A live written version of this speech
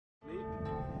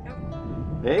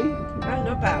Hey? Well,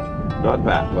 not bad. Not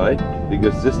bad, right?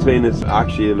 Because this train is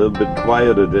actually a little bit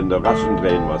quieter than the Russian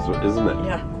train was, isn't it?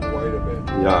 Yeah. Quite a bit.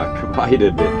 Yeah, quite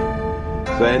a bit.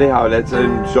 So anyhow, let's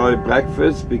enjoy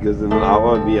breakfast because in an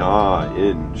hour we are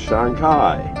in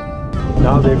Shanghai.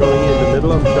 Now we're going in the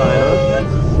middle of China,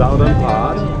 southern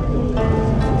part.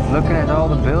 Looking at all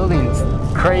the buildings.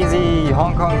 Crazy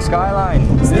Hong Kong skyline.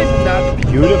 Isn't that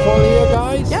beautiful here,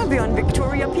 guys? Yeah, we're on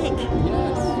Victoria Peak.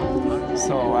 Yes.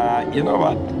 So, you know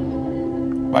what?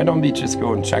 Why don't we just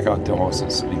go and check out the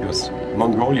horses? Because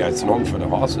Mongolia is known for the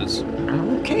horses.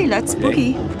 Okay, let's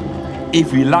boogie.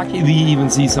 If we're lucky, we even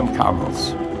see some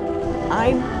cowgirls.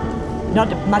 I'm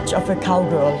not much of a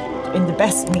cowgirl in the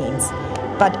best means,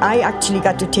 but I actually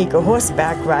got to take a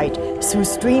horseback ride through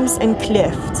streams and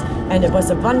cliffs, and it was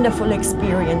a wonderful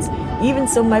experience. Even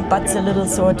so, my butt's a little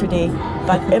sore today,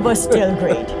 but it was still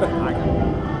great.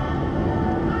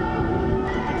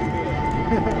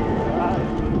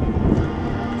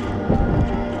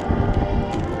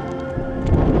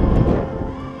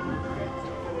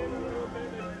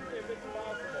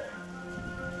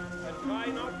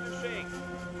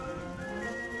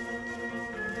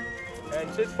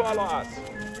 And just follow us.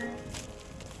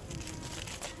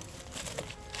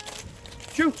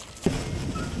 Shoo!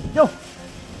 Yo!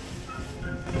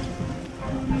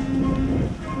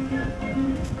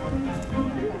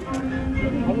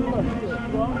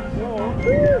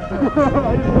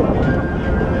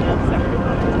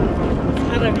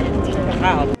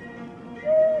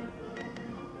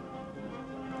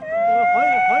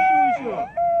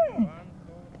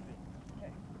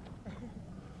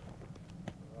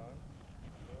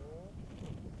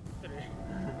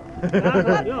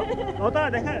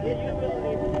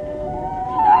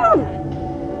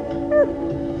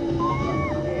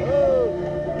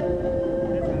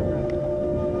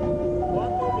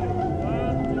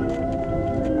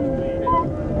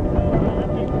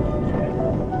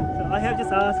 I have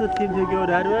just asked the team to go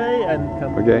that way and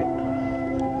come. Okay.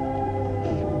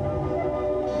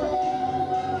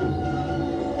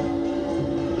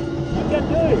 You can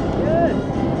do it. Yes.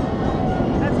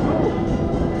 That's cool.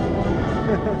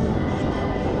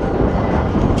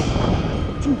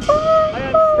 I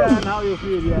understand how you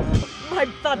feel. Yeah. My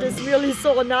butt is really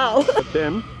sore now.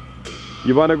 Tim,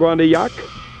 you want to go on the yak?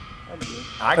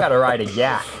 I gotta ride a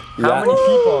yak. How Yeah. many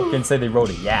people can say they rode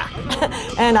a yak?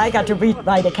 And I got to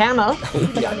ride a camel.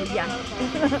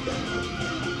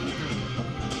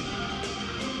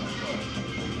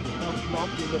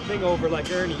 The thing over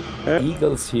like Ernie.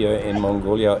 Eagles here in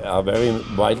Mongolia are very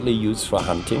widely used for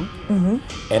hunting.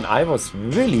 And I was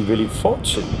really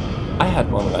fortunate. I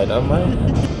had one right on my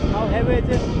head. How heavy is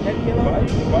it? 10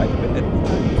 kilos? Quite a bit.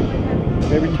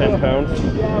 Maybe 10 pounds.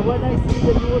 Yeah, when I see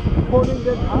that you was holding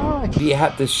that eye. We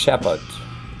had this shepherd,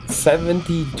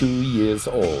 72 years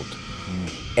old.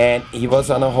 And he was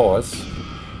on a horse.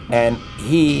 And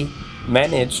he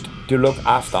managed to look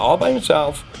after, all by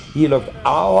himself, he looked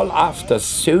all after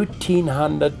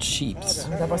 1,300 sheep.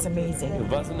 That was amazing.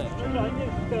 Wasn't it?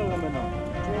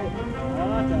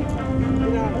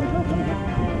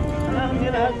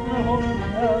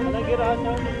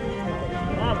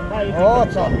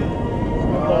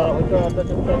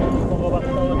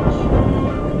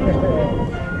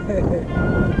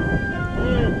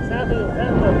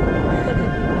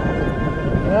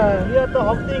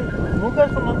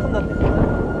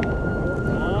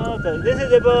 This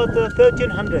is about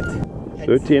 1,300.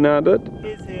 1,300?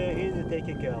 He's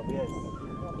taking care of, yes.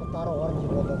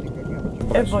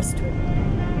 It was true.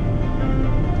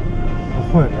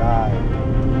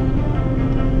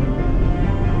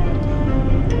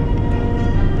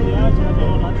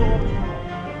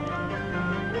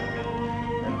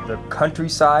 And the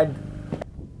countryside,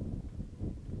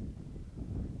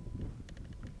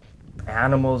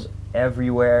 animals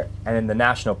everywhere, and in the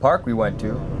national park we went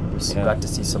to, we got to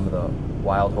see some of the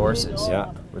wild horses.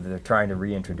 Yeah. Where they're trying to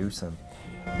reintroduce them.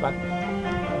 But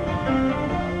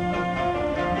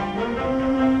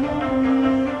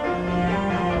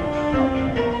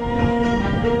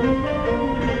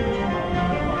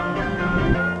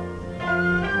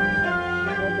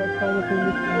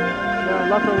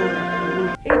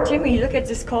Hey Jimmy, look at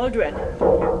this cauldron.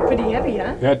 Pretty heavy,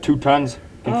 huh? Yeah, 2 tons.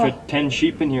 Can Oh. fit 10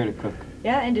 sheep in here to cook.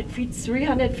 Yeah, and it feeds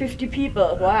 350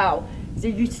 people. Wow. So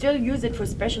you still use it for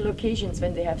special occasions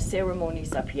when they have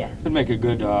ceremonies up here. Could make a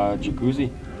good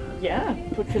jacuzzi. Yeah,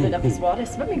 could fill it up with water,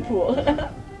 swimming pool.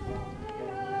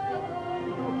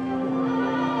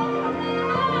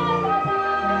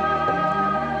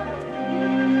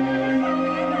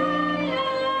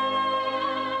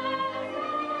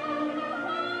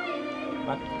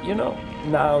 But you know,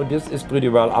 now this is pretty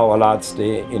well our last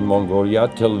day in Mongolia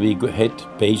till we hit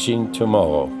Beijing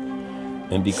tomorrow.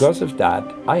 And because of that,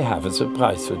 I have a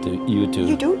surprise for you two.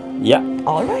 You do? Yeah.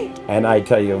 All right. And I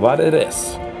tell you what it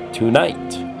is.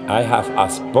 Tonight, I have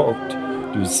us booked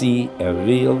to see a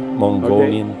real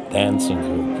Mongolian dancing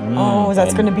group. Oh,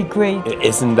 that's going to be great.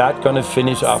 Isn't that going to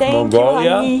finish off Thank Mongolia?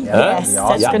 you, honey. Huh? Yes,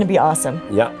 that's going to be awesome.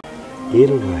 Yeah.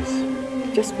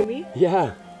 Edelweiss. Just for me?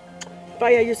 Yeah,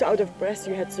 Why are you so out of breath?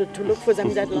 You had to look for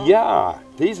them that long? yeah,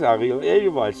 these are real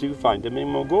Edelweiss. You find them in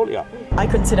Mongolia. I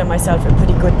consider myself a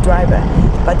pretty good driver,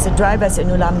 but the drivers in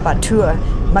Ulaanbaatar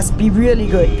must be really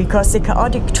good because the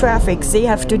chaotic traffic they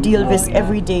have to deal with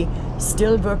every day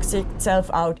still works itself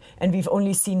out, and we've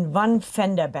only seen one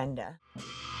fender bender.